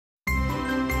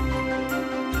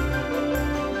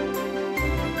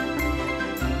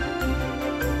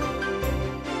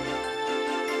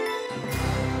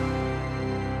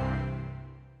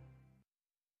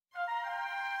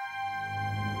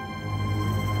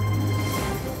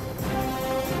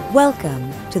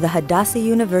Welcome to the Hadassah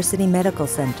University Medical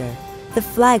Center, the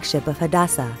flagship of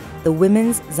Hadassah, the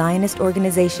Women's Zionist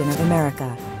Organization of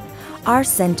America. Our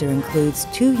center includes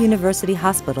 2 university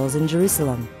hospitals in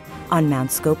Jerusalem, on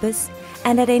Mount Scopus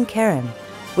and at Ein Kerem,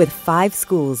 with 5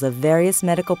 schools of various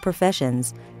medical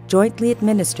professions jointly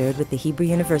administered with the Hebrew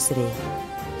University.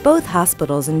 Both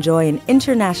hospitals enjoy an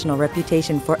international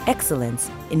reputation for excellence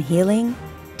in healing,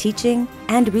 teaching,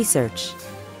 and research.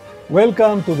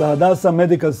 Welcome to the Hadassah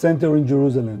Medical Center in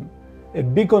Jerusalem, a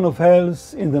beacon of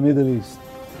health in the Middle East.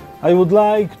 I would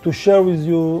like to share with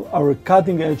you our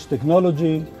cutting-edge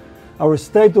technology, our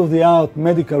state-of-the-art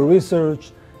medical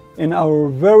research, and our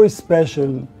very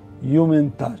special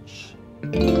human touch.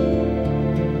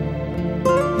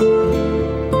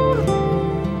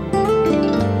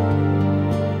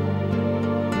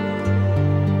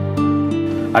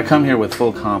 I come here with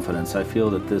full confidence. I feel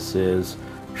that this is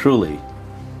truly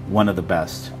one of the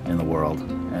best in the world.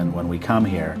 And when we come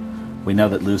here, we know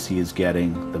that Lucy is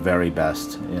getting the very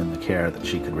best in the care that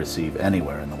she could receive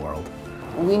anywhere in the world.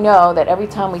 We know that every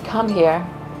time we come here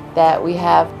that we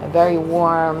have a very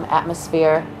warm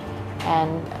atmosphere,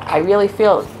 and I really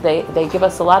feel they give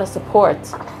us a lot of support.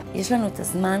 יש לנו את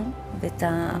הזמן ואת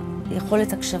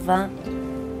היכולת הקשבה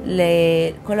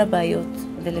לכל הבעיות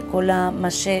ולכל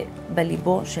מה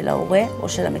שבליבו של ההורה או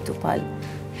של המטופל.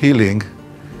 Healing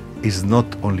is not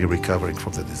only recovering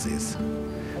from the disease.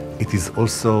 It is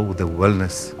also the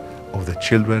wellness of the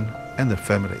children and their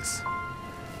families.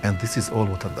 And this is all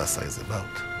what Hadassah is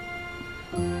about.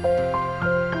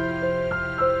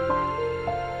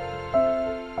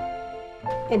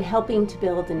 In helping to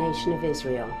build the nation of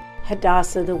Israel,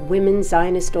 Hadassah, the Women's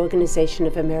Zionist Organization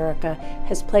of America,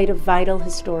 has played a vital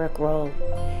historic role.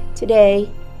 Today,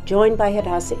 joined by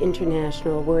Hadassah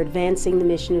International, we're advancing the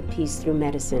mission of peace through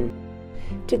medicine.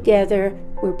 Together,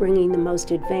 we're bringing the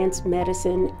most advanced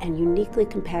medicine and uniquely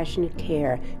compassionate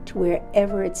care to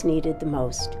wherever it's needed the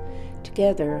most.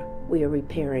 Together, we are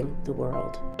repairing the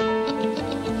world.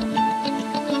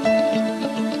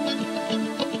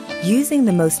 Using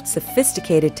the most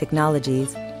sophisticated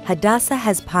technologies, Hadassah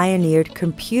has pioneered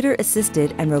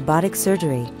computer-assisted and robotic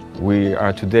surgery. We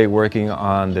are today working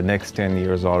on the next 10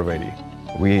 years already.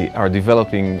 We are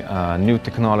developing new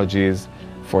technologies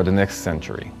for the next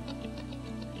century.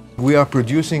 We are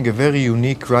producing a very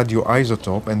unique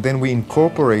radioisotope, and then we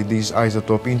incorporate this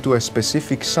isotope into a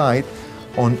specific site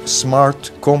on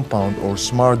smart compound or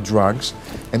smart drugs.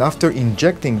 And after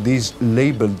injecting these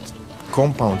labeled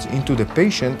compounds into the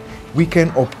patient, we can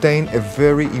obtain a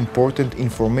very important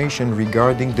information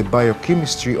regarding the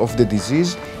biochemistry of the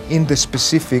disease in the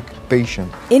specific patient.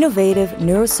 Innovative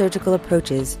neurosurgical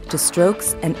approaches to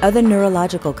strokes and other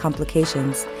neurological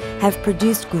complications have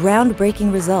produced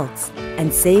groundbreaking results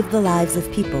and saved the lives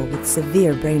of people with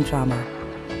severe brain trauma.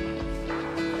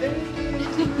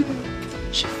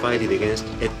 She fought against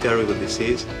a terrible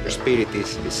disease. Her spirit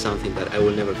is something that I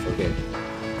will never forget.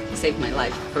 He saved my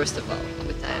life, first of all.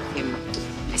 Without him,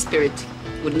 my spirit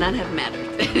would not have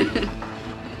mattered.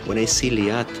 When I see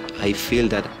Liat, I feel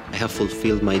that I have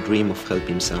fulfilled my dream of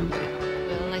helping somebody.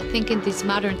 Well, I think in these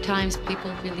modern times,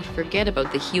 people really forget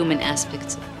about the human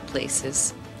aspects of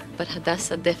places. But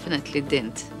Hadassah definitely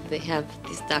didn't. They have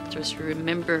these doctors who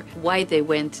remember why they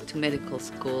went to medical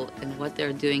school and what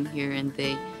they're doing here, and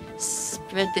they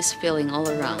spread this feeling all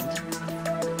around.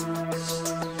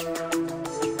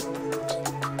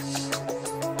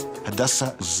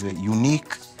 Hadassah is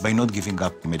unique by not giving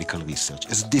up medical research.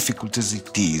 As difficult as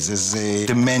it is, as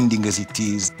demanding as it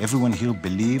is, everyone here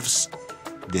believes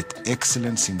that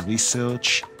excellence in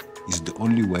research is the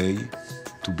only way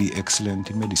to be excellent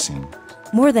in medicine.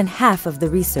 More than half of the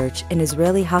research in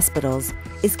Israeli hospitals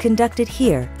is conducted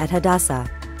here at Hadassah.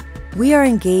 We are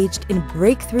engaged in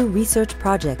breakthrough research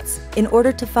projects in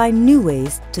order to find new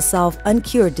ways to solve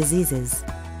uncured diseases.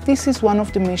 This is one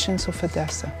of the missions of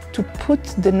Hadassah, to put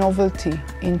the novelty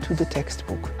into the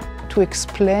textbook, to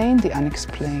explain the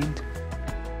unexplained.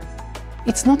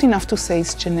 It's not enough to say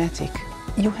it's genetic.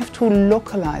 You have to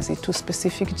localize it to a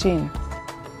specific gene.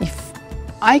 If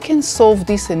I can solve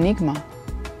this enigma,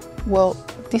 well,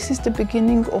 this is the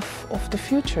beginning of the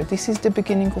future. This is the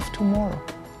beginning of tomorrow.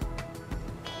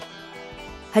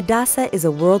 Hadassah is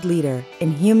a world leader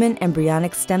in human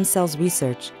embryonic stem cells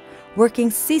research,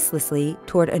 working ceaselessly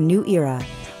toward a new era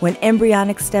when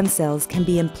embryonic stem cells can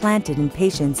be implanted in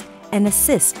patients and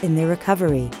assist in their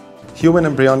recovery. Human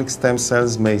embryonic stem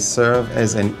cells may serve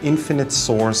as an infinite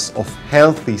source of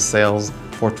healthy cells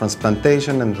for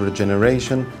transplantation and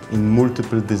regeneration in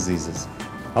multiple diseases.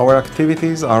 Our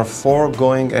activities are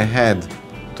going ahead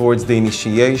towards the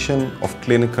initiation of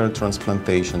clinical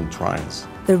transplantation trials.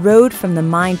 The road from the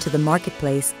mine to the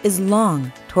marketplace is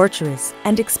long, tortuous,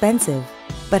 and expensive.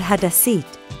 But Hadasit,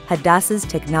 Hadassah's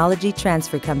technology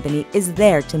transfer company, is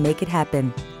there to make it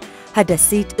happen.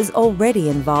 Hadasit is already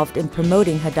involved in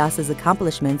promoting Hadassah's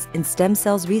accomplishments in stem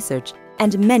cells research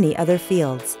and many other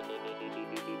fields.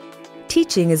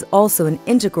 Teaching is also an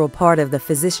integral part of the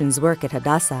physician's work at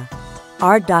Hadassah.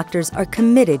 Our doctors are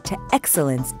committed to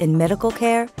excellence in medical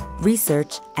care,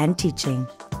 research, and teaching.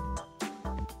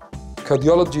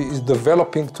 Cardiology is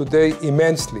developing today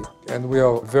immensely, and we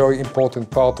are a very important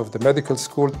part of the medical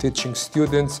school, teaching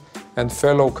students and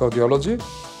fellow cardiology.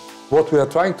 What we are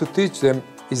trying to teach them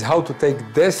is how to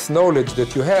take this knowledge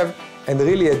that you have and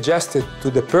really adjust it to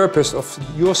the purpose of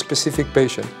your specific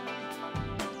patient.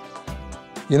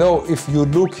 You know, if you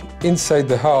look inside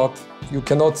the heart, you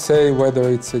cannot say whether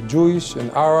it's a Jewish,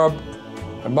 an Arab,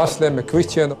 a Muslim, a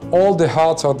Christian. All the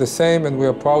hearts are the same, and we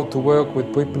are proud to work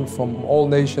with people from all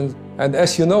nations. And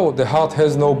as you know, the heart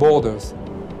has no borders.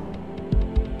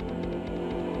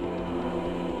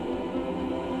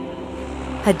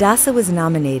 Hadassah was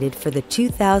nominated for the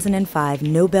 2005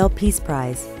 Nobel Peace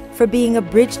Prize for being a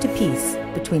bridge to peace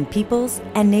between peoples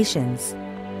and nations.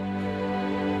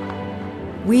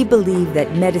 We believe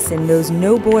that medicine knows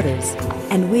no borders,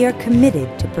 and we are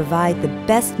committed to provide the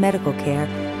best medical care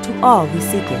to all who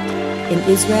seek it, in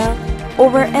Israel or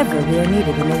wherever we are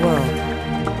needed in the world.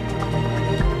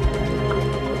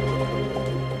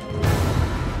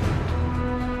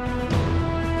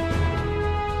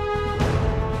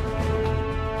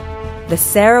 The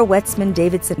Sarah Wetzman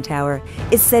Davidson Tower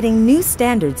is setting new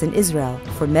standards in Israel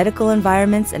for medical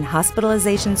environments and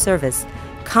hospitalization service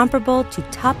comparable to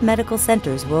top medical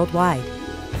centers worldwide.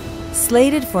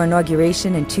 Slated for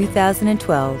inauguration in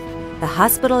 2012, the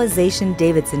Hospitalization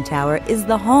Davidson Tower is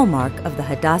the hallmark of the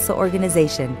Hadassah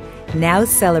organization, now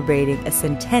celebrating a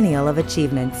centennial of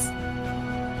achievements.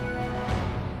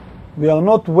 We are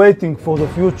not waiting for the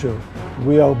future,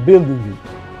 we are building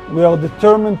it. We are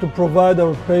determined to provide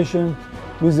our patients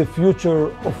with a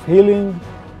future of healing,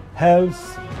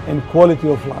 health, and quality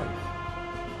of life.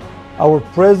 Our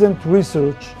present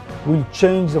research will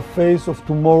change the face of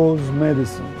tomorrow's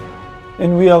medicine,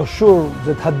 and we are sure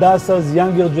that Hadassah's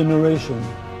younger generation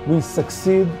will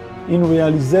succeed in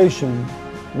realization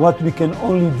what we can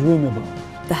only dream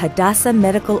about. The Hadassah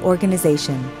Medical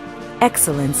Organization,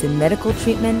 excellence in medical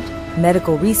treatment,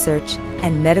 medical research,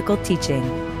 and medical teaching.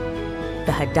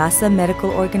 The Hadassah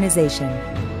Medical Organization,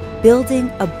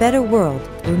 building a better world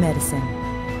through medicine.